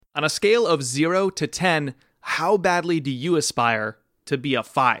On a scale of 0 to 10, how badly do you aspire to be a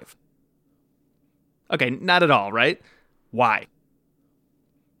 5? Okay, not at all, right? Why?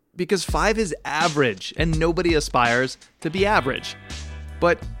 Because 5 is average, and nobody aspires to be average.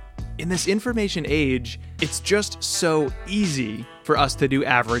 But in this information age, it's just so easy for us to do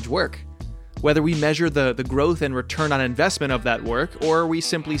average work. Whether we measure the growth and return on investment of that work, or we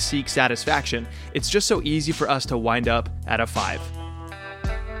simply seek satisfaction, it's just so easy for us to wind up at a 5.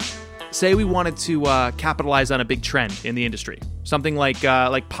 Say we wanted to capitalize on a big trend in the industry, something like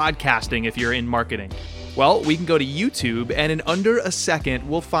podcasting if you're in marketing. Well, we can go to YouTube, and in under a second,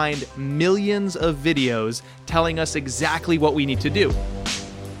 we'll find millions of videos telling us exactly what we need to do.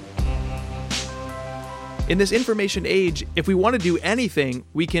 In this information age, if we want to do anything,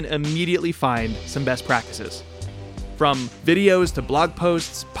 we can immediately find some best practices. From videos to blog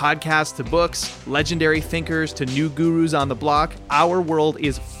posts, podcasts to books, legendary thinkers to new gurus on the block, our world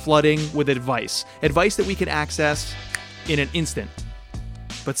is flooding with advice. Advice that we can access in an instant.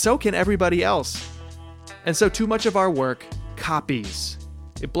 But so can everybody else. And so too much of our work copies.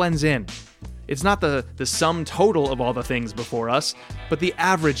 It blends in. It's not the sum total of all the things before us, but the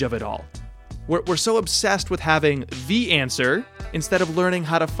average of it all. We're so obsessed with having the answer instead of learning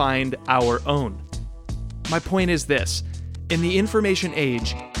how to find our own. My point is this: in the information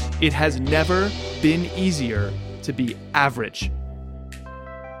age, it has never been easier to be average.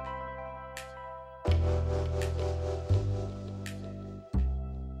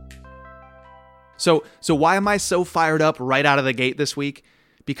 So why am I so fired up right out of the gate this week?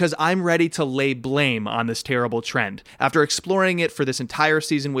 Because I'm ready to lay blame on this terrible trend. After exploring it for this entire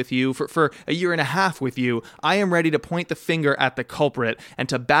season with you, for a year and a half with you, I am ready to point the finger at the culprit and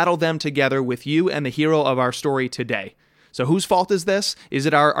to battle them together with you and the hero of our story today. So whose fault is this? Is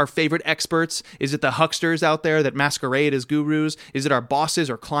it our favorite experts? Is it the hucksters out there that masquerade as gurus? Is it our bosses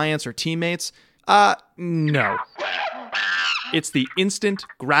or clients or teammates? No. It's the instant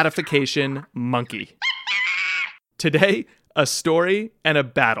gratification monkey. Today, a story and a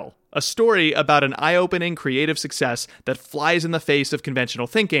battle. A story about an eye-opening creative success that flies in the face of conventional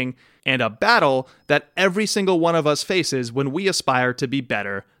thinking, and a battle that every single one of us faces when we aspire to be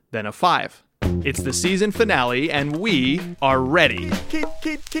better than a 5. It's the season finale, and we are ready. Keep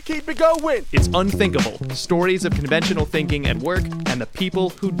it going. It's Unthinkable, stories of conventional thinking at work and the people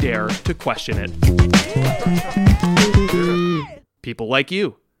who dare to question it. People like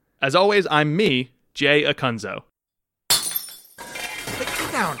you. As always, I'm me, Jay Acunzo.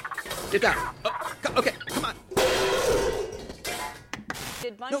 Get down. Oh, okay, come on.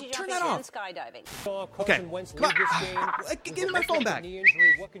 Did bungee No, turn jumping that and off. skydiving. Okay, come on. Give me my phone back.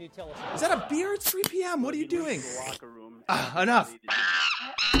 Is that a beer? It's 3 p.m. What are you doing? Enough.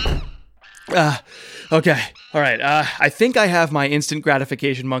 Okay. All right. I think I have my instant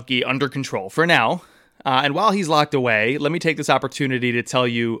gratification monkey under control for now. And while he's locked away, let me take this opportunity to tell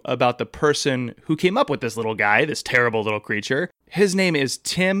you about the person who came up with this little guy, this terrible little creature. His name is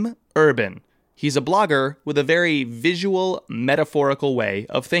Tim Urban. He's a blogger with a very visual, metaphorical way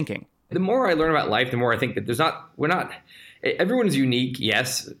of thinking. The more I learn about life, the more I think that everyone's unique,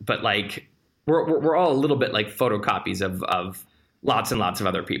 yes, but like we're all a little bit like photocopies of lots and lots of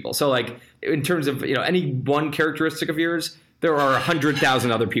other people. So like in terms of, any one characteristic of yours, there are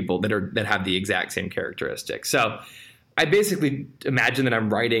 100,000 other people that have the exact same characteristics. So I basically imagine that I'm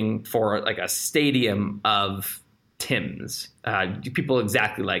writing for like a stadium of Tims, people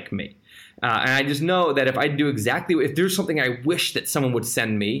exactly like me. And I just know that if there's something I wish that someone would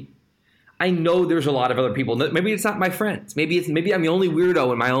send me, I know there's a lot of other people. Maybe it's not my friends. Maybe I'm the only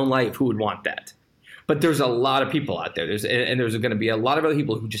weirdo in my own life who would want that. But there's a lot of people out there. There's going to be a lot of other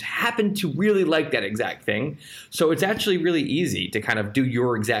people who just happen to really like that exact thing. So it's actually really easy to kind of do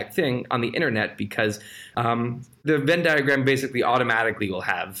your exact thing on the internet because the Venn diagram basically automatically will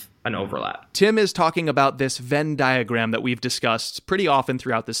have an overlap. Tim is talking about this Venn diagram that we've discussed pretty often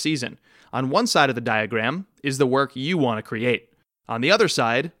throughout the season. On one side of the diagram is the work you want to create. On the other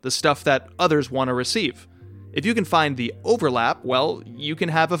side, the stuff that others want to receive. If you can find the overlap, well, you can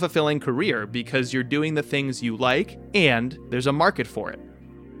have a fulfilling career because you're doing the things you like and there's a market for it.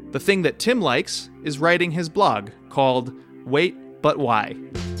 The thing that Tim likes is writing his blog called Wait But Why.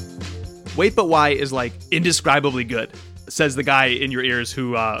 Wait But Why is like indescribably good, says the guy in your ears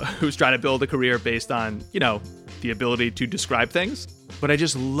who's trying to build a career based on, the ability to describe things. But I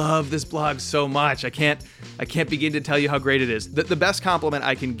just love this blog so much. I can't begin to tell you how great it is. The best compliment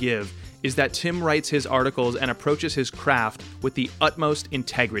I can give is that Tim writes his articles and approaches his craft with the utmost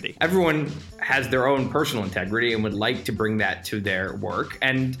integrity. Everyone has their own personal integrity and would like to bring that to their work.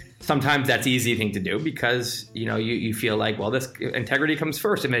 And Sometimes that's an easy thing to do because, you feel like, well, this integrity comes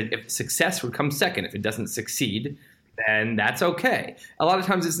first. If success would come second, if it doesn't succeed, then that's okay. A lot of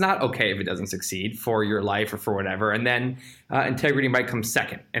times it's not okay if it doesn't succeed for your life or for whatever. And then integrity might come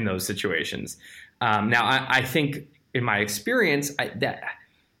second in those situations. Now, I think in my experience,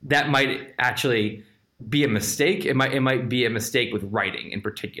 that might actually be a mistake. It might be a mistake with writing in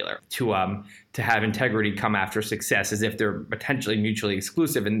particular to have integrity come after success as if they're potentially mutually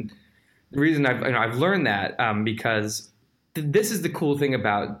exclusive. And the reason I've learned that because this is the cool thing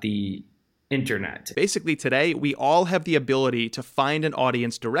about the internet. Basically, today, we all have the ability to find an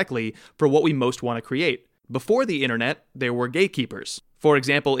audience directly for what we most want to create. Before the internet, there were gatekeepers. For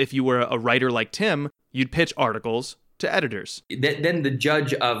example, if you were a writer like Tim, you'd pitch articles to editors. Then the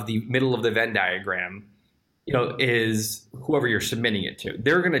judge of the middle of the Venn diagram, is whoever you're submitting it to.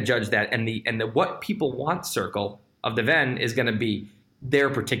 They're going to judge that, and the what people want circle of the Venn is going to be their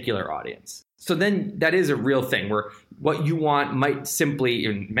particular audience. So then that is a real thing where what you want might simply,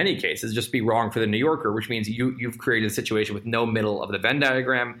 in many cases, just be wrong for the New Yorker, which means you've created a situation with no middle of the Venn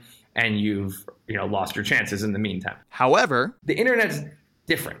diagram, and you've lost your chances in the meantime. However, the internet's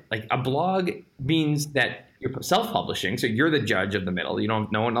different. Like a blog means that you're self-publishing, so you're the judge of the middle.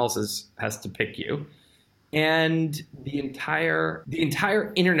 No one else has to pick you. And the entire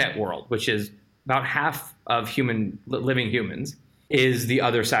internet world, which is about half of living humans, is the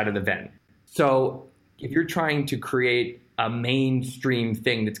other side of the Venn. So if you're trying to create a mainstream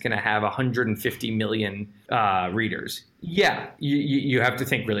thing that's going to have 150 million readers, you have to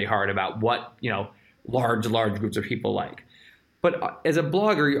think really hard about what large groups of people like. But as a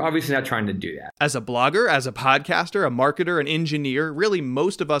blogger, you're obviously not trying to do that. As a blogger, as a podcaster, a marketer, an engineer, really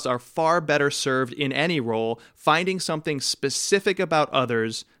most of us are far better served in any role finding something specific about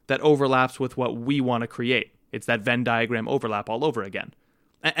others that overlaps with what we want to create. It's that Venn diagram overlap all over again.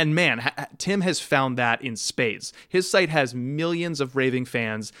 And man, Tim has found that in spades. His site has millions of raving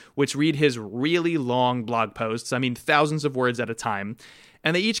fans, which read his really long blog posts, thousands of words at a time.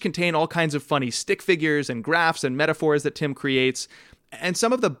 And they each contain all kinds of funny stick figures and graphs and metaphors that Tim creates. And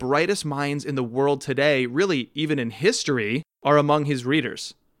some of the brightest minds in the world today, really even in history, are among his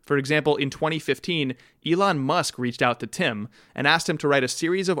readers. For example, in 2015, Elon Musk reached out to Tim and asked him to write a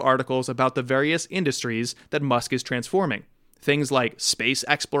series of articles about the various industries that Musk is transforming. Things like space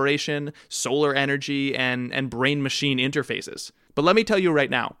exploration, solar energy, and brain-machine interfaces. But let me tell you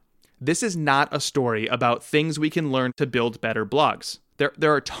right now, this is not a story about things we can learn to build better blogs.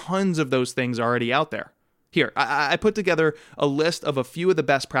 There are tons of those things already out there. Here, I put together a list of a few of the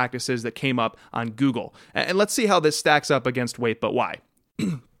best practices that came up on Google. And let's see how this stacks up against Wait But Why.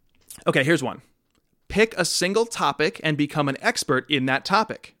 Okay, here's one. Pick a single topic and become an expert in that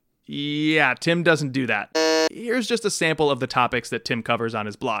topic. Yeah, Tim doesn't do that. Here's just a sample of the topics that Tim covers on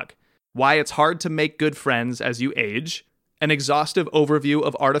his blog. Why it's hard to make good friends as you age, an exhaustive overview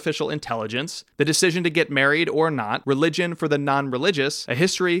of artificial intelligence, the decision to get married or not, religion for the non-religious, a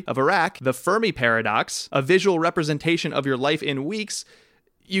history of Iraq, the Fermi paradox, a visual representation of your life in weeks.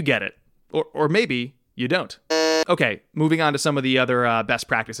 You get it. Or maybe you don't. Okay, moving on to some of the other best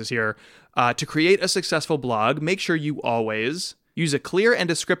practices here. To create a successful blog, make sure you always use a clear and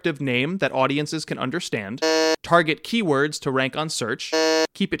descriptive name that audiences can understand, target keywords to rank on search,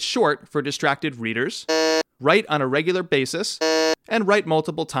 keep it short for distracted readers, write on a regular basis, and write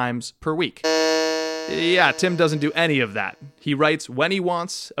multiple times per week. Yeah, Tim doesn't do any of that. He writes when he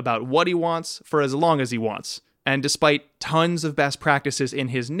wants, about what he wants, for as long as he wants. And despite tons of best practices in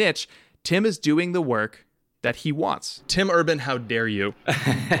his niche, Tim is doing the work that he wants. Tim Urban, how dare you?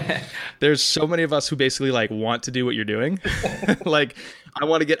 There's so many of us who basically want to do what you're doing. I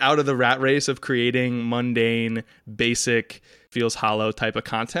want to get out of the rat race of creating mundane, basic, feels hollow type of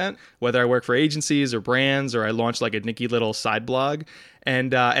content, whether I work for agencies or brands or I launch a nicky little side blog.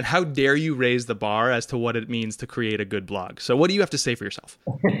 And how dare you raise the bar as to what it means to create a good blog? So what do you have to say for yourself?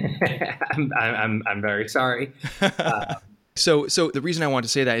 I'm very sorry. So the reason I want to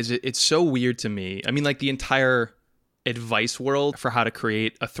say that is it's so weird to me. The entire advice world for how to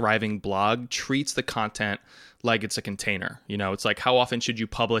create a thriving blog treats the content like it's a container. It's like, how often should you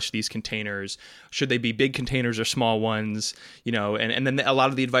publish these containers? Should they be big containers or small ones? And then a lot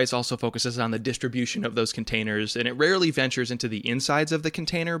of the advice also focuses on the distribution of those containers, and it rarely ventures into the insides of the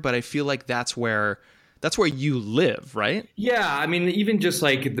container, but I feel like that's where you live, right? Yeah, even just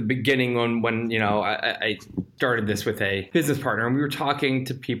at the beginning when I started this with a business partner and we were talking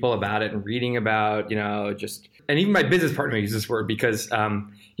to people about it and reading about, and even my business partner uses this word because,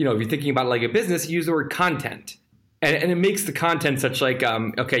 if you're thinking about a business, you use the word content. And it makes the content such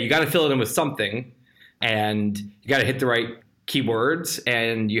okay, you got to fill it in with something and you got to hit the right keywords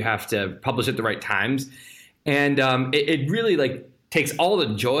and you have to publish at the right times. And it really like takes all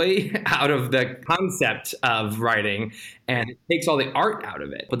the joy out of the concept of writing and it takes all the art out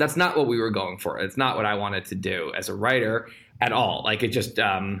of it. But that's not what we were going for. It's not what I wanted to do as a writer at all. Like it just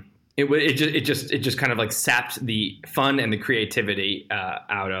it just kind of like sapped the fun and the creativity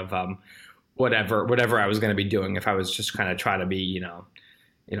out of whatever I was going to be doing if I was just kind of trying to be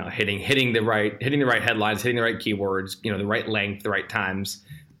hitting the right headlines, hitting the right keywords, the right length, the right times.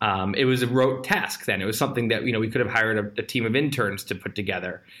 It was a rote task then. It was something that, we could have hired a team of interns to put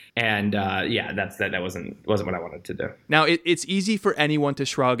together. And that wasn't what I wanted to do. Now, it's easy for anyone to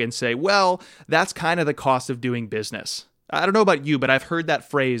shrug and say, well, that's kind of the cost of doing business. I don't know about you, but I've heard that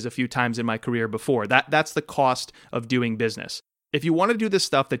phrase a few times in my career before. That's the cost of doing business. If you want to do the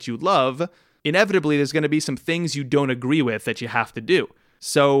stuff that you love, inevitably there's going to be some things you don't agree with that you have to do.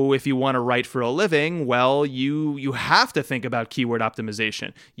 So if you want to write for a living, well, you have to think about keyword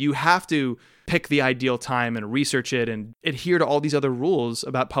optimization. You have to pick the ideal time and research it and adhere to all these other rules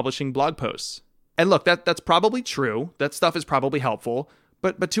about publishing blog posts. And look, that's probably true. That stuff is probably helpful.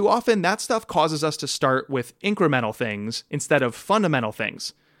 But too often, that stuff causes us to start with incremental things instead of fundamental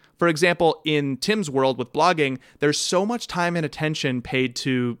things. For example, in Tim's world with blogging, there's so much time and attention paid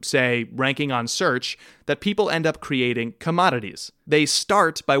to, say, ranking on search that people end up creating commodities. They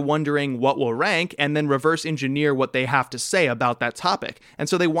start by wondering what will rank and then reverse engineer what they have to say about that topic. And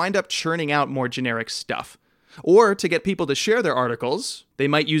so they wind up churning out more generic stuff. Or to get people to share their articles, they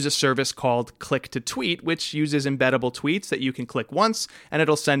might use a service called Click to Tweet, which uses embeddable tweets that you can click once and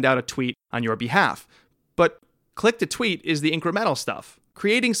it'll send out a tweet on your behalf. But Click to Tweet is the incremental stuff.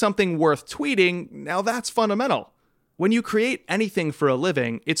 Creating something worth tweeting, now that's fundamental. When you create anything for a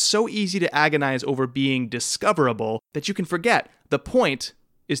living, it's so easy to agonize over being discoverable that you can forget. The point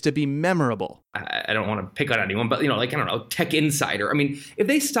is to be memorable. I don't want to pick on anyone, but, Tech Insider. I mean, if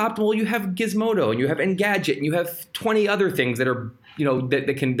they stopped, well, you have Gizmodo and you have Engadget and you have 20 other things that are,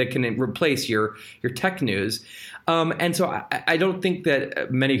 that can replace your tech news. And so I don't think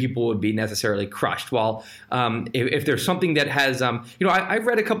that many people would be necessarily crushed. While if there's something that has, I've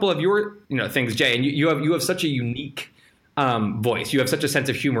read a couple of your, things, Jay, and you have such a unique voice. You have such a sense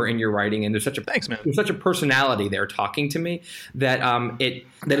of humor in your writing, and there's such a There's such a personality there talking to me that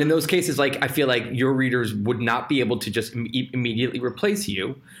that in those cases, like I feel like your readers would not be able to just immediately replace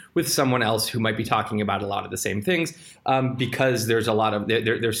you with someone else who might be talking about a lot of the same things because there's a lot of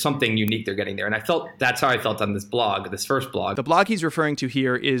there's something unique they're getting there, and that's how I felt on this first blog. The blog he's referring to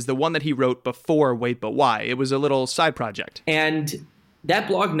here is the one that he wrote before Wait But Why. It was a little side project, and that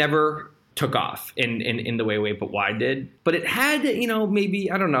blog never took off in the way Wait But Why did, but it had, maybe,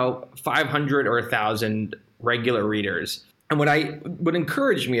 500 or 1,000 regular readers. And what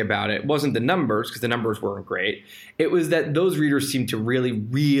encouraged me about it wasn't the numbers, because the numbers weren't great. It was that those readers seemed to really,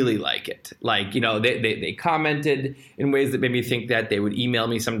 really like it. Like, they commented in ways that made me think that they would email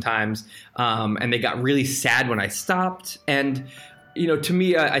me sometimes. And they got really sad when I stopped. And, to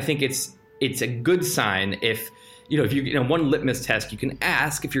me, I think it's a good sign if one litmus test you can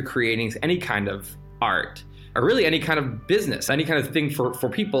ask if you're creating any kind of art or really any kind of business, any kind of thing for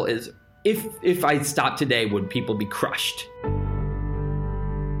people is if I stopped today, would people be crushed?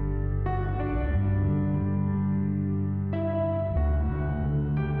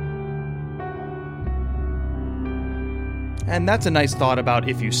 And that's a nice thought about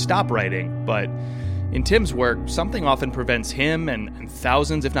if you stop writing, but in Tim's work, something often prevents him and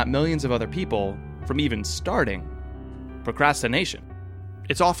thousands, if not millions of other people from even starting. Procrastination.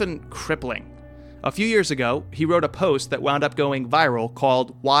 It's often crippling. A few years ago, he wrote a post that wound up going viral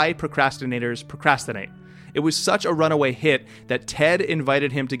called Why Procrastinators Procrastinate. It was such a runaway hit that TED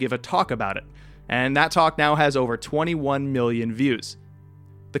invited him to give a talk about it, and that talk now has over 21 million views.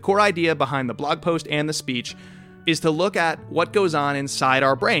 The core idea behind the blog post and the speech is to look at what goes on inside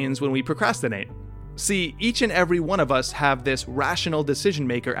our brains when we procrastinate. See, each and every one of us have this rational decision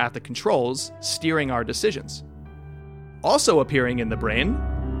maker at the controls steering our decisions. Also appearing in the brain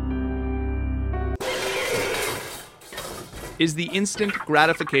is the instant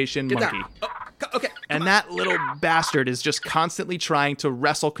gratification monkey. Okay. And that little bastard is just constantly trying to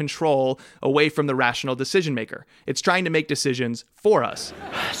wrestle control away from the rational decision maker. It's trying to make decisions for us.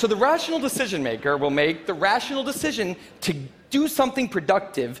 So the rational decision maker will make the rational decision to do something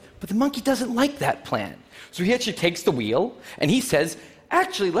productive, but the monkey doesn't like that plan. So he actually takes the wheel and he says,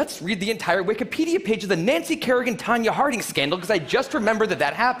 actually, let's read the entire Wikipedia page of the Nancy Kerrigan-Tanya Harding scandal, because I just remembered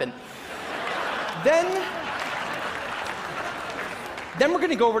that happened. Then we're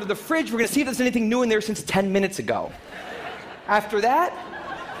going to go over to the fridge. We're going to see if there's anything new in there since 10 minutes ago. After that,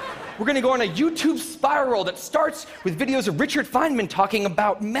 We're going to go on a YouTube spiral that starts with videos of Richard Feynman talking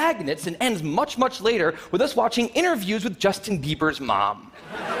about magnets and ends much, much later with us watching interviews with Justin Bieber's mom.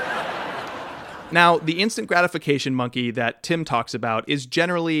 Now, the instant gratification monkey that Tim talks about is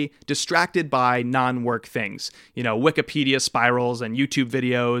generally distracted by non-work things. Wikipedia spirals and YouTube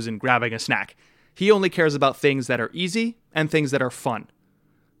videos and grabbing a snack. He only cares about things that are easy and things that are fun.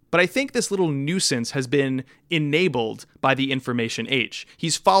 But I think this little nuisance has been enabled by the information age.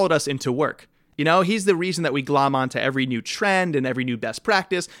 He's followed us into work. He's the reason that we glom onto every new trend and every new best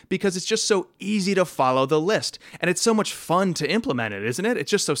practice because it's just so easy to follow the list. And it's so much fun to implement it, isn't it?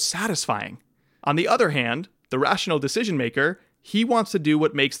 It's just so satisfying. On the other hand, the rational decision maker, he wants to do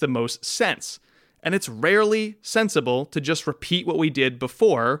what makes the most sense. And it's rarely sensible to just repeat what we did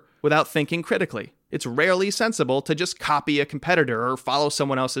before without thinking critically. It's rarely sensible to just copy a competitor or follow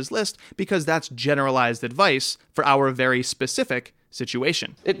someone else's list because that's generalized advice for our very specific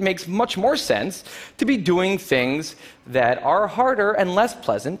situation. It makes much more sense to be doing things that are harder and less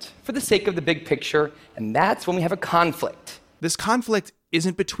pleasant for the sake of the big picture, and that's when we have a conflict. This conflict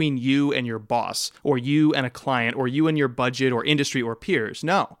isn't between you and your boss, or you and a client, or you and your budget, or industry, or peers.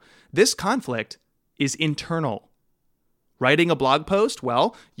 No, this conflict is internal. Writing a blog post,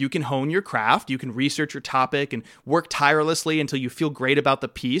 well, you can hone your craft, you can research your topic and work tirelessly until you feel great about the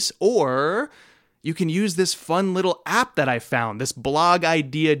piece, or you can use this fun little app that I found, this blog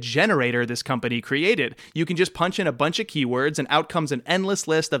idea generator this company created. You can just punch in a bunch of keywords and out comes an endless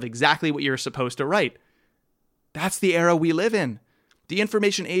list of exactly what you're supposed to write. That's the era we live in. The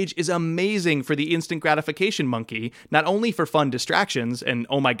information age is amazing for the instant gratification monkey, not only for fun distractions, and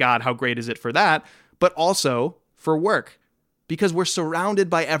oh my God, how great is it for that, but also for work. Because we're surrounded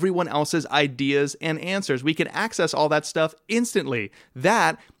by everyone else's ideas and answers. We can access all that stuff instantly.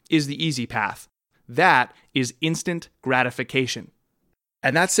 That is the easy path. That is instant gratification.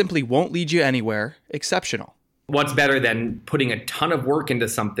 And that simply won't lead you anywhere exceptional. What's better than putting a ton of work into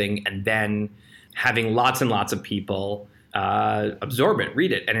something and then having lots and lots of people absorb it,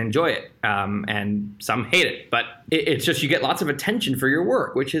 read it, and enjoy it. And some hate it, but it's just you get lots of attention for your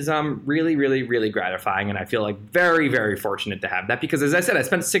work, which is really, really, really gratifying. And I feel like very, very fortunate to have that because, as I said, I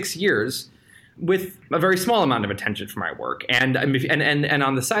spent 6 years with a very small amount of attention for my work. And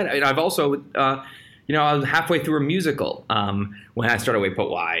on the side, I've also, I was halfway through a musical when I started Wait But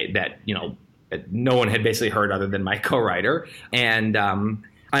Why that no one had basically heard other than my co-writer. And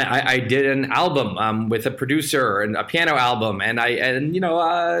I did an album with a producer and a piano album, and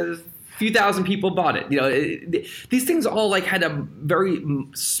a few thousand people bought it. These things all had a very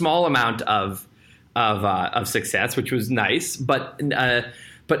small amount of success, which was nice, but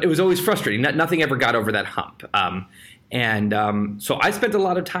it was always frustrating. Nothing ever got over that hump, so I spent a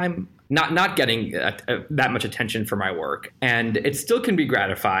lot of time not getting that much attention for my work, and it still can be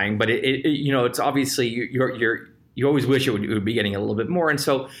gratifying, but it's obviously you always wish it would be getting a little bit more. And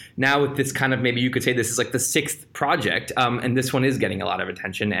so now with this kind of, maybe you could say this is like the 6th project, and this one is getting a lot of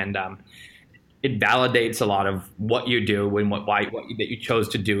attention, and it validates a lot of what you do and that you chose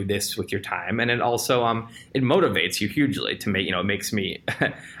to do this with your time. And it also, it motivates you hugely to make, it makes me,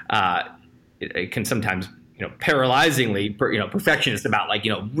 it can sometimes, paralyzingly, perfectionist about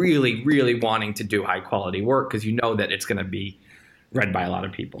really, really wanting to do high quality work because that it's going to be read by a lot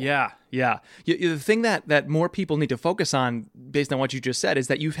of people. Yeah. The thing that more people need to focus on based on what you just said is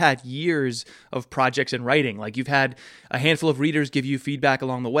that you've had years of projects and writing. Like you've had a handful of readers give you feedback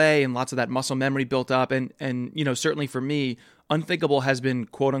along the way and lots of that muscle memory built up. And certainly for me, Unthinkable has been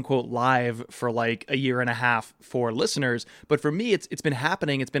quote unquote live for like a year and a half for listeners. But for me, it's been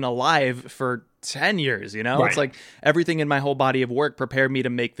happening. It's been alive for 10 years, Right. It's like everything in my whole body of work prepared me to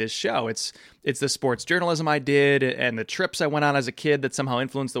make this show. It's the sports journalism I did and the trips I went on as a kid that somehow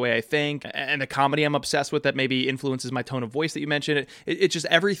influenced the way I think, and the comedy I'm obsessed with that maybe influences my tone of voice that you mentioned. It's just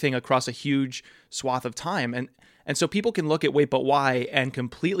everything across a huge swath of time. And so people can look at Wait But Why and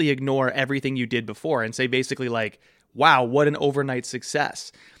completely ignore everything you did before and say basically like, wow, what an overnight success.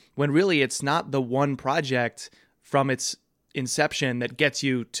 When really it's not the one project from its inception that gets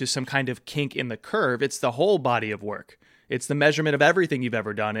you to some kind of kink in the curve. It's the whole body of work. It's the measurement of everything you've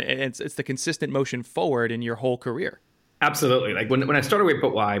ever done. It's the consistent motion forward in your whole career. Absolutely. Like when I started Wait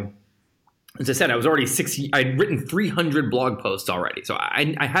But Why, as I said, I was already I'd written 300 blog posts already. So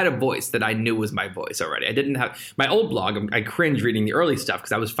I had a voice that I knew was my voice already. I didn't have my old blog. I cringe reading the early stuff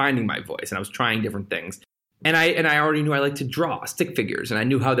because I was finding my voice and I was trying different things. And I already knew I liked to draw stick figures, and I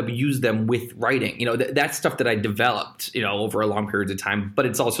knew how to use them with writing. That's stuff that I developed, over a long period of time. But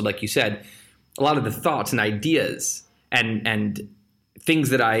it's also, like you said, a lot of the thoughts and ideas and things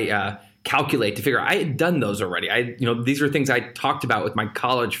that I calculate to figure out. I had done those already. These are things I talked about with my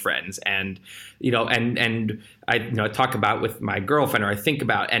college friends, and I talk about with my girlfriend, or I think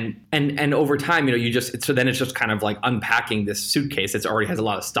about, and over time, so then it's just kind of like unpacking this suitcase that's already has a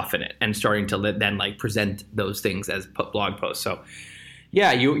lot of stuff in it and starting to then like present those things as blog posts. So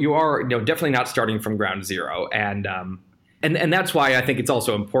yeah, you are definitely not starting from ground zero, and that's why I think it's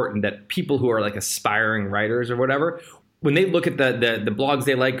also important that people who are like aspiring writers or whatever, when they look at the blogs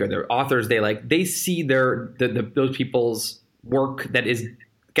they like or the authors they like, they see those people's work that is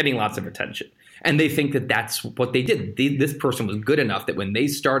getting lots of attention, and they think that that's what they did. This person was good enough that when they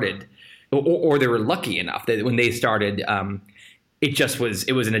started, or they were lucky enough that when they started, it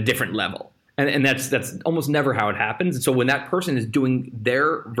was in a different level. And that's almost never how it happens. And so when that person is doing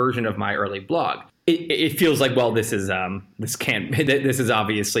their version of my early blog, it feels like, well, this is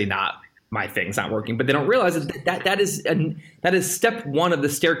obviously not my thing. It's not working. But they don't realize that is step one of the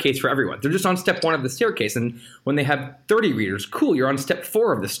staircase for everyone. They're just on step one of the staircase. And when they have 30 readers, cool, you're on step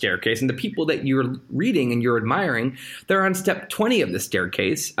 4 of the staircase. And the people that you're reading and you're admiring, they're on step 20 of the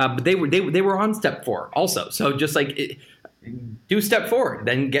staircase. But they were on step 4 also. So just like do step 4,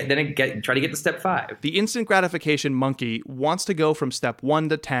 then try to get to step 5. The instant gratification monkey wants to go from step 1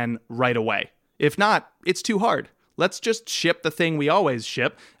 to 10 right away. If not, it's too hard. Let's just ship the thing we always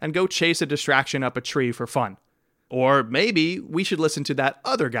ship and go chase a distraction up a tree for fun. Or maybe we should listen to that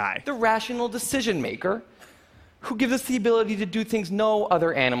other guy, the rational decision maker, who gives us the ability to do things no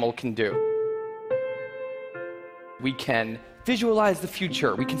other animal can do. We can visualize the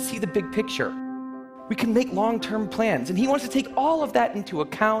future. We can see the big picture. We can make long-term plans, and he wants to take all of that into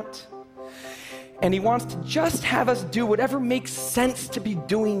account, and he wants to just have us do whatever makes sense to be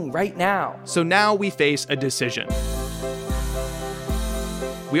doing right now. So now we face a decision.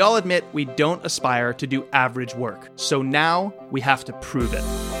 We all admit we don't aspire to do average work, so now we have to prove it.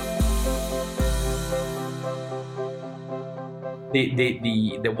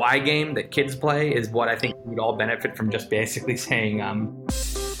 The why game that kids play is what I think we'd all benefit from, just basically saying,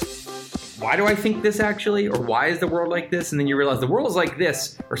 why do I think this actually? Or why is the world like this? And then you realize the world is like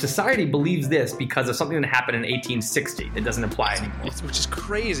this, or society believes this because of something that happened in 1860 that doesn't apply anymore. Which is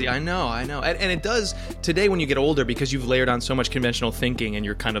crazy. I know. And it does today when you get older, because you've layered on so much conventional thinking and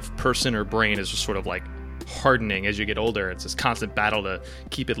your kind of person or brain is just sort of like hardening as you get older. It's this constant battle to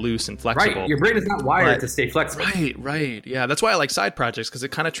keep it loose and flexible. Right. Your brain is not wired to stay flexible. Right. Yeah. That's why I like side projects, because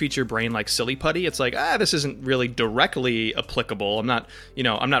it kind of treats your brain like silly putty. It's like, this isn't really directly applicable. I'm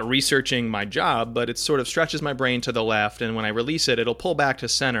not researching my job, but it sort of stretches my brain to the left. And when I release it, it'll pull back to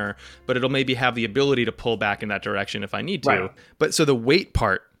center, but it'll maybe have the ability to pull back in that direction if I need to. Right. But so the weight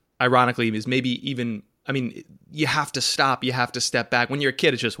part, ironically, is maybe even, you have to stop. You have to step back. When you're a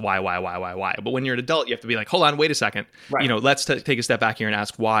kid, it's just why. But when you're an adult, you have to be like, hold on, wait a second. Right. Let's take a step back here and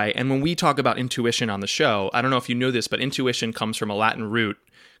ask why. And when we talk about intuition on the show, I don't know if you know this, but intuition comes from a Latin root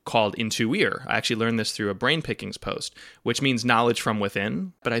called intuire. I actually learned this through a Brain Pickings post, which means knowledge from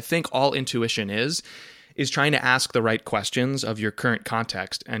within. But I think all intuition is trying to ask the right questions of your current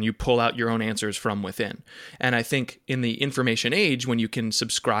context, and you pull out your own answers from within. And I think in the information age, when you can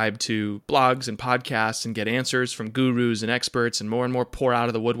subscribe to blogs and podcasts and get answers from gurus and experts and more pour out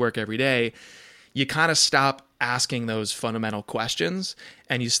of the woodwork every day, you kind of stop asking those fundamental questions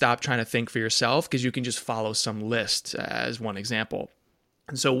and you stop trying to think for yourself, because you can just follow some list, as one example.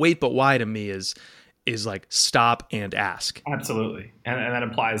 And so wait, but why to me is like stop and ask. Absolutely. And that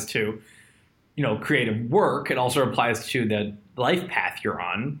applies to creative work. It also applies to the life path you're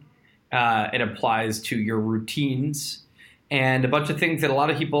on. It applies to your routines and a bunch of things that a lot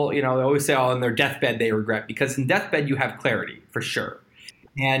of people, they always say, on their deathbed they regret, because in deathbed you have clarity for sure.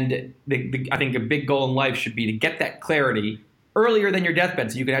 And I think a big goal in life should be to get that clarity earlier than your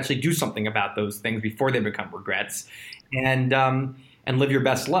deathbed, so you can actually do something about those things before they become regrets, and live your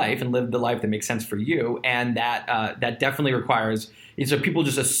best life and live the life that makes sense for you. And that definitely requires. So people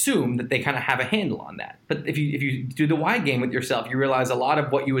just assume that they kind of have a handle on that. But if you do the why game with yourself, you realize a lot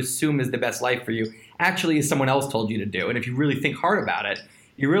of what you assume is the best life for you actually is someone else told you to do. And if you really think hard about it,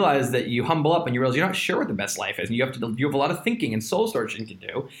 you realize that you humble up and you realize you're not sure what the best life is. And you have a lot of thinking and soul searching to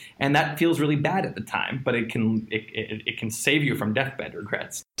do. And that feels really bad at the time, but it can save you from deathbed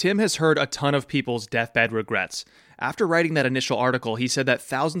regrets. Tim has heard a ton of people's deathbed regrets. After writing that initial article, he said that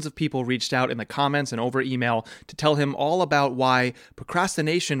thousands of people reached out in the comments and over email to tell him all about why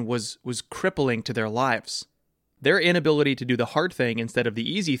procrastination was crippling to their lives. Their inability to do the hard thing instead of the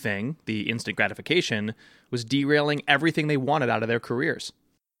easy thing, the instant gratification, was derailing everything they wanted out of their careers.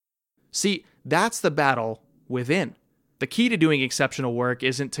 See, that's the battle within. The key to doing exceptional work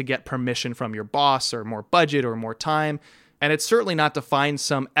isn't to get permission from your boss or more budget or more time. And it's certainly not to find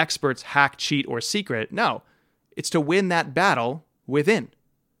some expert's hack, cheat, or secret. No, it's to win that battle within.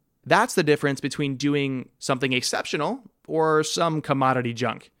 That's the difference between doing something exceptional or some commodity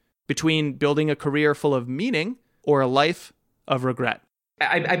junk, between building a career full of meaning or a life of regret.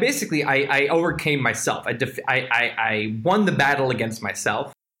 I basically overcame myself. I won the battle against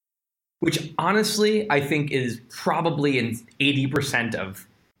myself, which honestly I think is probably in 80% of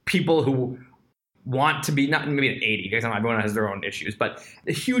people who want to be, not maybe an 80, because everyone has their own issues, but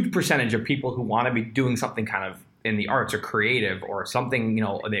a huge percentage of people who want to be doing something kind of in the arts or creative or something,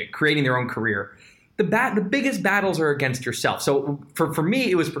 they're creating their own career. The biggest battles are against yourself. So for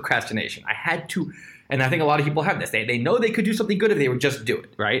me, it was procrastination. I had to, and I think a lot of people have this. They know they could do something good if they would just do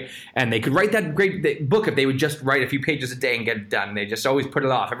it, right? And they could write that great book if they would just write a few pages a day and get it done. They just always put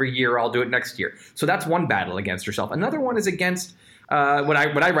it off. Every year, I'll do it next year. So that's one battle against yourself. Another one is against what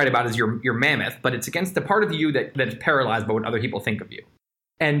I write about is your mammoth, but it's against the part of you that is paralyzed by what other people think of you.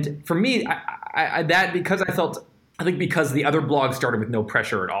 And for me, I think because the other blog started with no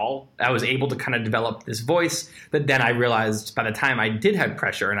pressure at all, I was able to kind of develop this voice that then I realized by the time I did have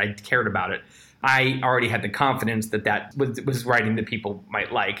pressure and I cared about it, I already had the confidence that was writing that people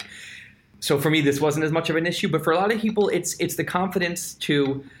might like. So for me, this wasn't as much of an issue, but for a lot of people, it's the confidence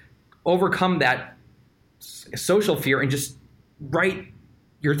to overcome that social fear and just write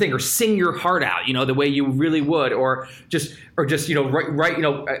your thing or sing your heart out, the way you really would, or just write.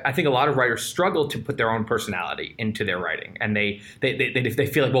 I think a lot of writers struggle to put their own personality into their writing, and they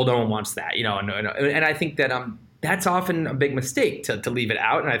feel like, well, no one wants that, and I think that that's often a big mistake to leave it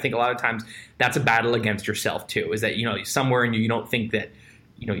out, and I think a lot of times that's a battle against yourself too, is that somewhere in you don't think that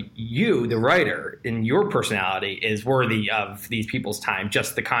you, the writer, in your personality is worthy of these people's time,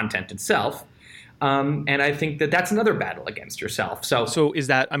 just the content itself. And I think that that's another battle against yourself. So is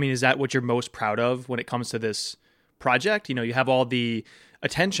that what you're most proud of when it comes to this project? You have all the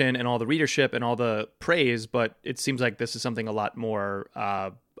attention and all the readership and all the praise, but it seems like this is something a lot more,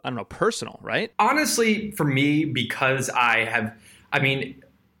 personal, right? Honestly, for me, because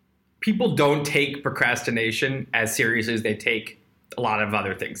people don't take procrastination as seriously as they take a lot of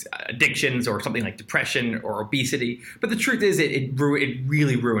other things, addictions or something like depression or obesity. But the truth is, it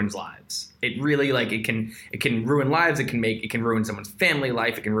really ruins lives. It really it can ruin lives. It can ruin someone's family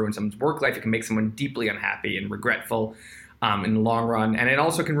life. It can ruin someone's work life. It can make someone deeply unhappy and regretful in the long run. And it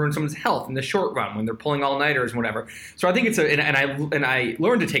also can ruin someone's health in the short run when they're pulling all-nighters and whatever. So I think I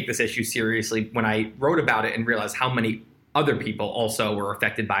learned to take this issue seriously when I wrote about it and realized how many other people also were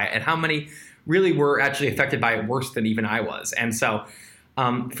affected by it and how many really were actually affected by it worse than even I was. And so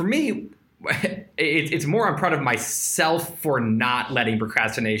for me, it's more I'm proud of myself for not letting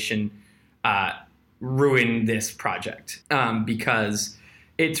procrastination ruin this project because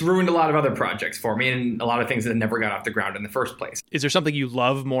it's ruined a lot of other projects for me and a lot of things that never got off the ground in the first place. Is there something you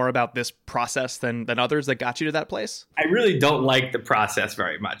love more about this process than others that got you to that place? I really don't like the process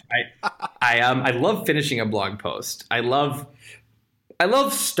very much. I love finishing a blog post. I love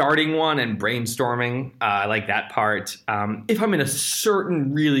starting one and brainstorming. I like that part. If I'm in a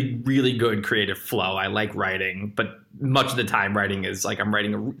certain really, really good creative flow, I like writing. But much of the time, writing is like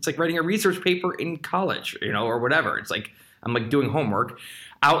it's like writing a research paper in college, or whatever. It's like I'm like doing homework.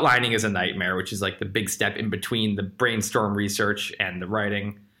 Outlining is a nightmare, which is like the big step in between the brainstorm research and the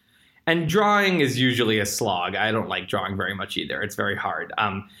writing. And drawing is usually a slog. I don't like drawing very much either. It's very hard.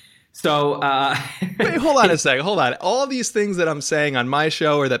 Wait, hold on a second. Hold on. All these things that I'm saying on my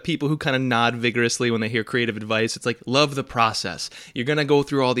show are that people who kind of nod vigorously when they hear creative advice. It's like, love the process. You're going to go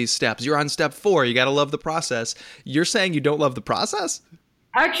through all these steps. You're on step 4. You got to love the process. You're saying you don't love the process?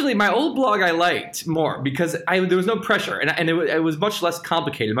 Actually, my old blog I liked more because there was no pressure and it was much less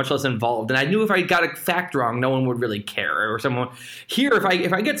complicated, much less involved. And I knew if I got a fact wrong, no one would really care. Or someone here,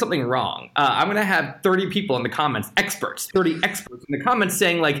 if I get something wrong, I'm going to have 30 people in the comments, 30 experts in the comments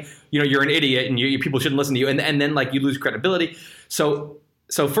saying like, you're an idiot and people shouldn't listen to you. And then like you lose credibility. So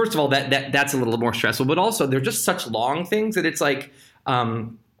first of all, that's a little more stressful. But also they're just such long things that it's like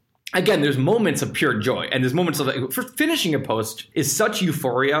again, there's moments of pure joy, and there's moments of finishing a post is such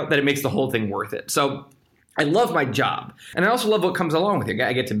euphoria that it makes the whole thing worth it. So I love my job, and I also love what comes along with it.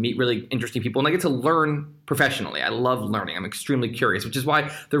 I get to meet really interesting people, and I get to learn professionally. I love learning. I'm extremely curious, which is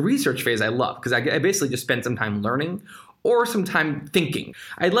why the research phase I love, because I basically just spend some time learning or some time thinking.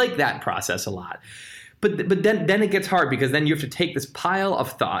 I like that process a lot. But then it gets hard because then you have to take this pile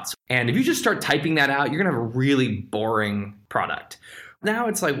of thoughts, and if you just start typing that out, you're going to have a really boring product. Now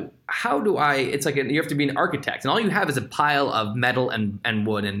it's like, it's like you have to be an architect and all you have is a pile of metal and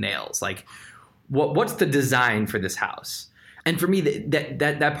wood and nails. Like, what's the design for this house? And for me,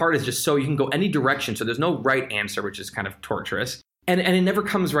 that part is just so you can go any direction. So there's no right answer, which is kind of torturous. And it never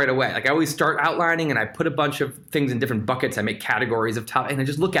comes right away. Like I always start outlining and I put a bunch of things in different buckets. I make categories of topics and I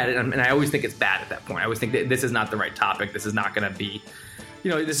just look at it and I always think it's bad at that point. I always think that this is not the right topic. This is not going to be,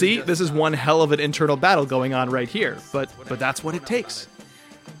 this is one hell of an internal battle going on right here. But that's what it takes.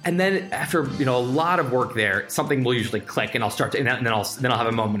 And then after a lot of work there, something will usually click, and I'll start to, and then I'll have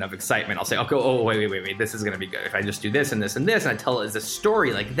a moment of excitement. I'll say, okay, wait, this is going to be good. If I just do this and this and this, and I tell it as a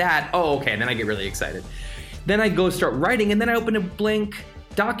story like that, okay, and then I get really excited. Then I go start writing, and then I open a blank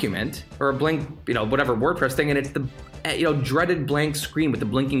document or a blank, whatever WordPress thing, and it's the dreaded blank screen with the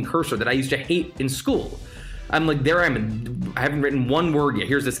blinking cursor that I used to hate in school. I'm like, there I am. I haven't written one word yet.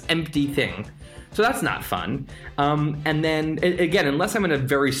 Here's this empty thing. So that's not fun. And then, again, unless I'm in a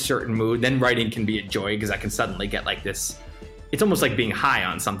very certain mood, then writing can be a joy because I can suddenly get like this. It's almost like being high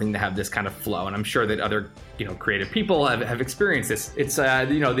on something to have this kind of flow. And I'm sure that other, creative people have experienced this. It's,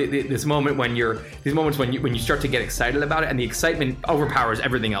 this moment when these moments when you start to get excited about it, and the excitement overpowers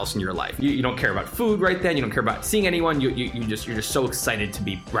everything else in your life. You don't care about food right then. You don't care about seeing anyone. You're just so excited to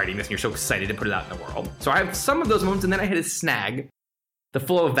be writing this, and you're so excited to put it out in the world. So I have some of those moments, and then I hit a snag. The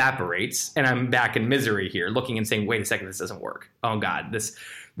flow evaporates, and I'm back in misery here, looking and saying, wait a second, this doesn't work. Oh, God, this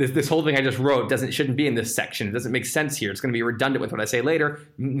whole thing I just wrote shouldn't be in this section. It doesn't make sense here. It's going to be redundant with what I say later.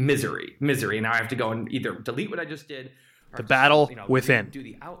 Misery. Now I have to go and either delete what I just did. The battle within.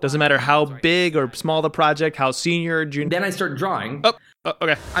 Doesn't matter how big or small the project, how senior or junior. Then I start drawing. Oh,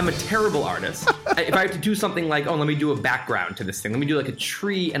 okay. I'm a terrible artist. If I have to do something like, let me do a background to this thing. Let me do like a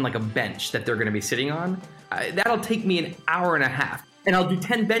tree and like a bench that they're going to be sitting on. That'll take me an hour and a half. And I'll do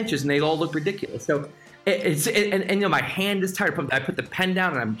 10 benches, and they all look ridiculous. So my hand is tired. I put the pen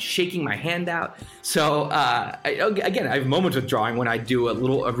down, and I'm shaking my hand out. So I have moments with drawing when I do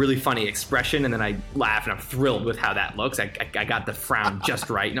a really funny expression, and then I laugh, and I'm thrilled with how that looks. I got the frown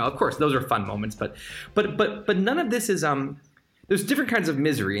just right. Of course, those are fun moments, but none of this is There's different kinds of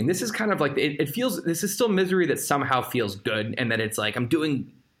misery, and this is kind of like this is still misery that somehow feels good, and that it's like I'm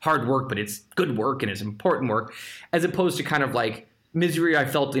doing hard work, but it's good work and it's important work, as opposed to kind of like misery I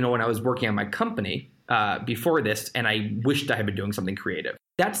felt, when I was working on my company before this, and I wished I had been doing something creative.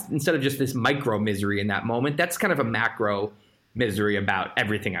 That's instead of just this micro misery in that moment, that's kind of a macro misery about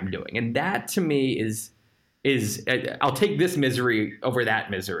everything I'm doing. And that to me is I'll take this misery over that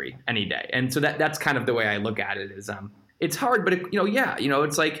misery any day. And so that's kind of the way I look at it is it's hard, but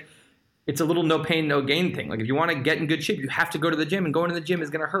it's like it's a little no pain, no gain thing. Like if you want to get in good shape, you have to go to the gym, and going to the gym is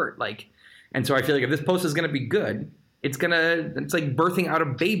going to hurt. And so I feel like if this post is going to be good, it's like birthing out a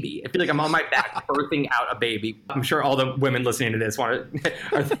baby. I feel like I'm on my back birthing out a baby. I'm sure all the women listening to this are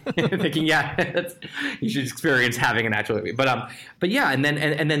thinking, yeah, you should experience having an actual baby. But yeah, and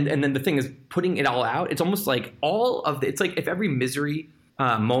then the thing is putting it all out. It's almost like it's like if every misery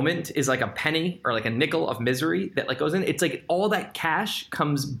moment is like a penny or like a nickel of misery that like goes in. It's like all that cash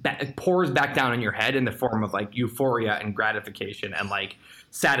pours back down on your head in the form of like euphoria and gratification and like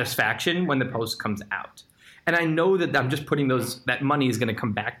satisfaction when the post comes out. And I know that I'm just putting that money is going to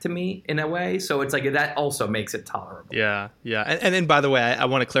come back to me in a way. So it's like that also makes it tolerable. Yeah. And then, by the way, I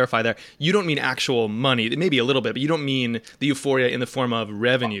want to clarify there. You don't mean actual money. Maybe a little bit, but you don't mean the euphoria in the form of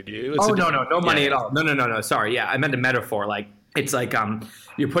revenue. No money at all. No. Sorry. Yeah, I meant a metaphor. Like it's like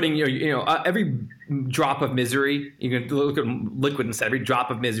you're putting every drop of misery. You can look at liquid instead. Every drop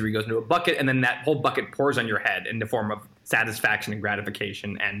of misery goes into a bucket, and then that whole bucket pours on your head in the form of satisfaction and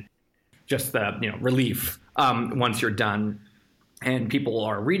gratification and just the relief once you're done, and people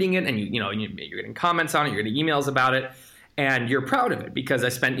are reading it, and you're getting comments on it, you're getting emails about it, and you're proud of it because I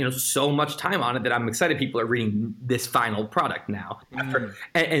spent so much time on it that I'm excited people are reading this final product now.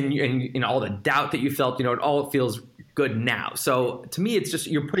 And all the doubt that you felt, it all feels good now. So to me, it's just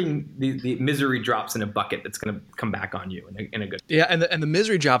you're putting the misery drops in a bucket that's going to come back on you in a good. Yeah, and the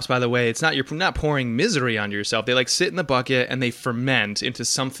misery drops, by the way, it's not you're not pouring misery on yourself. They like sit in the bucket and they ferment into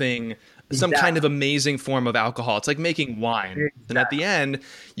something. Some kind of amazing form of alcohol. It's like making wine. Exactly. And at the end,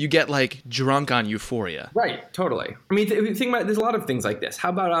 you get like drunk on euphoria. Right, totally. I mean, think about it, there's a lot of things like this. How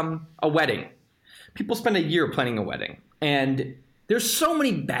about a wedding? People spend a year planning a wedding. And there's so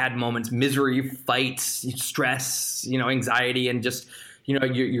many bad moments, misery, fights, stress, anxiety, and just,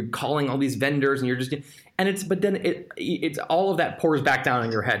 you're calling all these vendors and you're just... but then it's all of that pours back down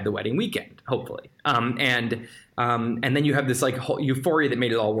on your head the wedding weekend, hopefully. And then you have this like whole euphoria that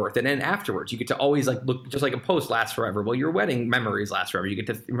made it all worth it. And afterwards, you get to always like look, just like a post lasts forever. Well, your wedding memories last forever. You get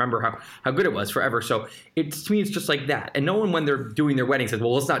to remember how good it was forever. So to me, it's just like that. And no one, when they're doing their wedding, says,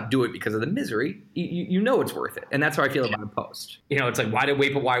 well, let's not do it because of the misery. You know it's worth it. And that's how I feel about a post. It's like,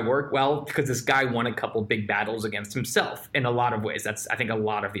 why work? Well, because this guy won a couple big battles against himself in a lot of ways. That's, I think, a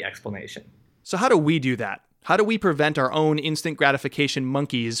lot of the explanation. So how do we do that? How do we prevent our own instant gratification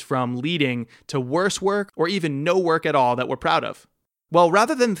monkeys from leading to worse work or even no work at all that we're proud of? Well,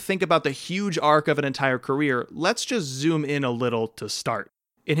 rather than think about the huge arc of an entire career, let's just zoom in a little to start.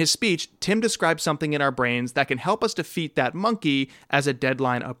 In his speech, Tim describes something in our brains that can help us defeat that monkey as a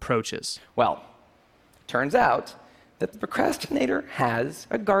deadline approaches. Well, turns out that the procrastinator has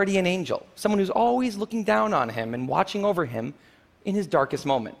a guardian angel, someone who's always looking down on him and watching over him in his darkest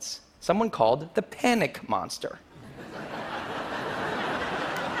moments. Someone called the panic monster.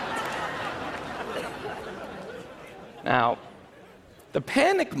 Now, the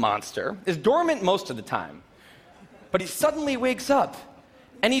panic monster is dormant most of the time, but he suddenly wakes up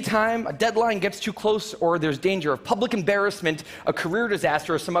anytime a deadline gets too close or there's danger of public embarrassment, a career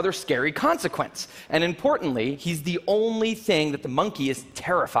disaster, or some other scary consequence. And importantly, he's the only thing that the monkey is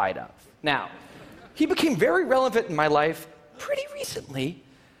terrified of. Now, he became very relevant in my life pretty recently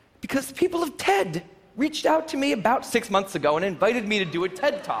because the people of TED reached out to me about 6 months ago and invited me to do a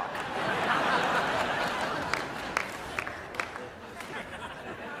TED Talk.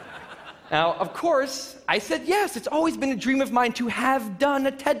 Now, of course, I said yes. It's always been a dream of mine to have done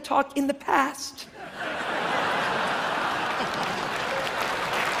a TED Talk in the past.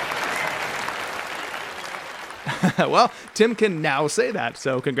 Well, Tim can now say that,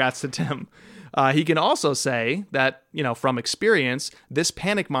 so congrats to Tim. He can also say that, from experience, this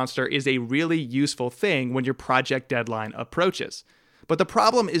panic monster is a really useful thing when your project deadline approaches. But the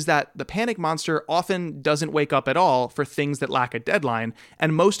problem is that the panic monster often doesn't wake up at all for things that lack a deadline,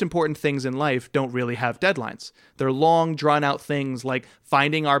 and most important things in life don't really have deadlines. They're long, drawn-out things like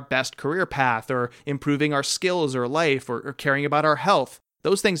finding our best career path, or improving our skills or life, or caring about our health.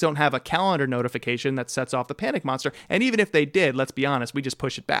 Those things don't have a calendar notification that sets off the panic monster, and even if they did, let's be honest, we just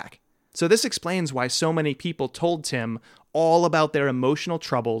push it back. So this explains why so many people told Tim all about their emotional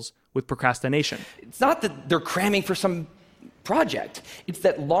troubles with procrastination. It's not that they're cramming for some project. It's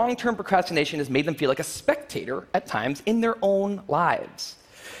that long-term procrastination has made them feel like a spectator at times in their own lives.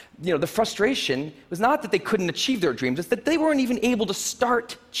 The frustration was not that they couldn't achieve their dreams, it's that they weren't even able to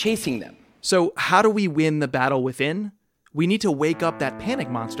start chasing them. So how do we win the battle within? We need to wake up that panic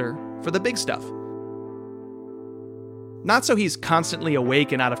monster for the big stuff. Not so he's constantly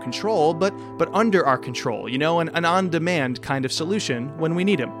awake and out of control, but under our control, an on-demand kind of solution when we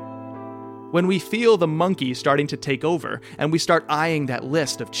need him. When we feel the monkey starting to take over, and we start eyeing that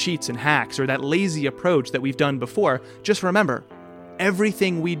list of cheats and hacks or that lazy approach that we've done before, just remember,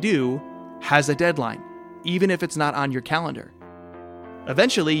 everything we do has a deadline, even if it's not on your calendar.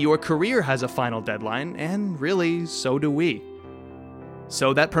 Eventually, your career has a final deadline, and really, so do we.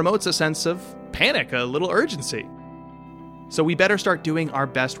 So that promotes a sense of panic, a little urgency. So we better start doing our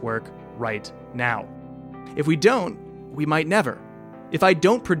best work right now. If we don't, we might never. If I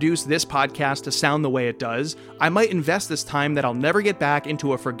don't produce this podcast to sound the way it does, I might invest this time that I'll never get back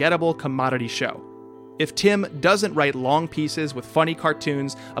into a forgettable commodity show. If Tim doesn't write long pieces with funny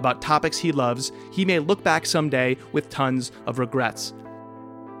cartoons about topics he loves, he may look back someday with tons of regrets.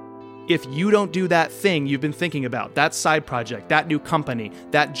 If you don't do that thing you've been thinking about, that side project, that new company,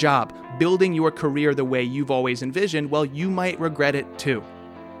 that job, building your career the way you've always envisioned, well, you might regret it too.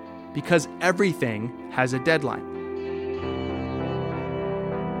 Because everything has a deadline.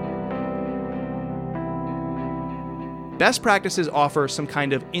 Best practices offer some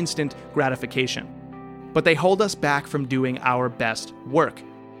kind of instant gratification, but they hold us back from doing our best work.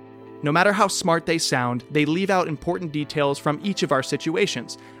 No matter how smart they sound, they leave out important details from each of our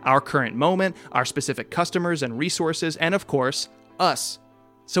situations, our current moment, our specific customers and resources, and of course, us.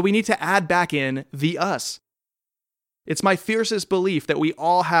 So we need to add back in the us. It's my fiercest belief that we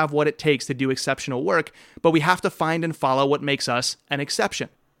all have what it takes to do exceptional work, but we have to find and follow what makes us an exception.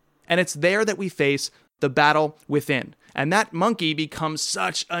 And it's there that we face the battle within. And that monkey becomes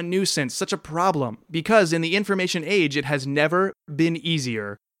such a nuisance, such a problem, because in the information age, it has never been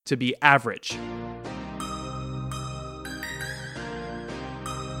easier to be average.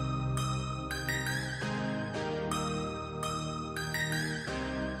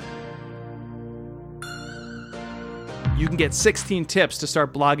 You can get 16 tips to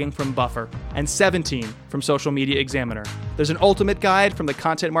start blogging from Buffer and 17 from Social Media Examiner, There's an ultimate guide from the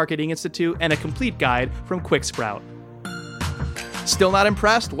Content Marketing Institute and a complete guide from QuickSprout. Still not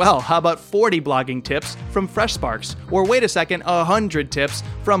impressed? Well, how about 40 blogging tips from FreshSparks? Or wait a second, 100 tips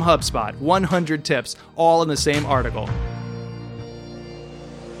from HubSpot. 100 tips, all in the same article.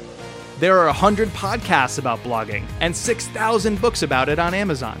 There are 100 podcasts about blogging and 6,000 books about it on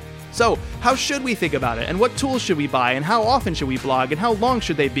Amazon. So, how should we think about it? And what tools should we buy? And how often should we blog? And how long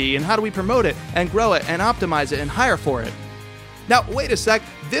should they be? And how do we promote it and grow it and optimize it and hire for it? Now, wait a sec.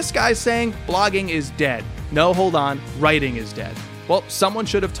 This guy's saying blogging is dead. No, hold on. Writing is dead. Well, someone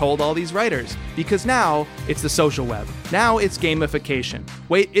should have told all these writers, because now it's the social web. Now it's gamification.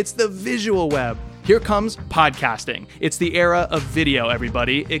 Wait, it's the visual web. Here comes podcasting. It's the era of video,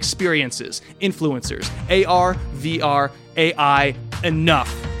 everybody. Experiences, influencers, AR, VR, AI.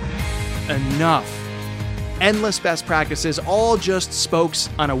 Enough. Endless best practices, all just spokes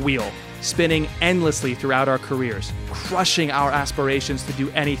on a wheel, spinning endlessly throughout our careers, crushing our aspirations to do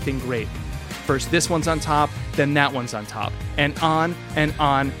anything great. First this one's on top, then that one's on top, and on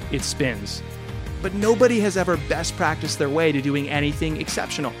it spins. But nobody has ever best practiced their way to doing anything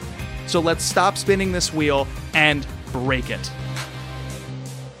exceptional. So let's stop spinning this wheel and break it.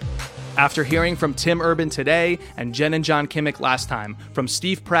 After hearing from Tim Urban today and Jen and John Kimmick last time, from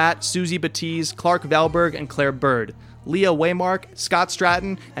Steve Pratt, Susie Batiste, Clark Valberg, and Claire Bird, Leah Waymark, Scott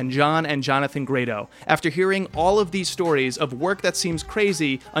Stratton, and John and Jonathan Grado. After hearing all of these stories of work that seems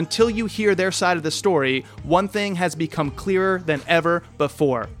crazy until you hear their side of the story, one thing has become clearer than ever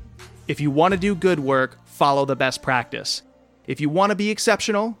before. If you want to do good work, follow the best practice. If you want to be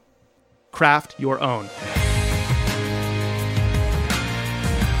exceptional, craft your own.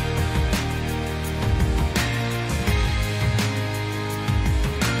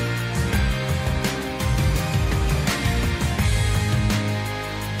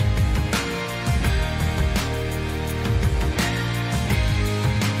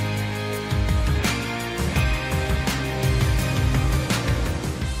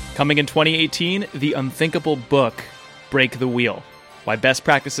 Coming in 2018, the unthinkable book, Break the Wheel: Why Best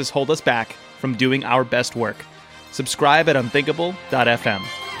Practices Hold Us Back from Doing Our Best Work. Subscribe at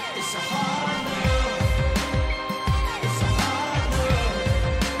unthinkable.fm.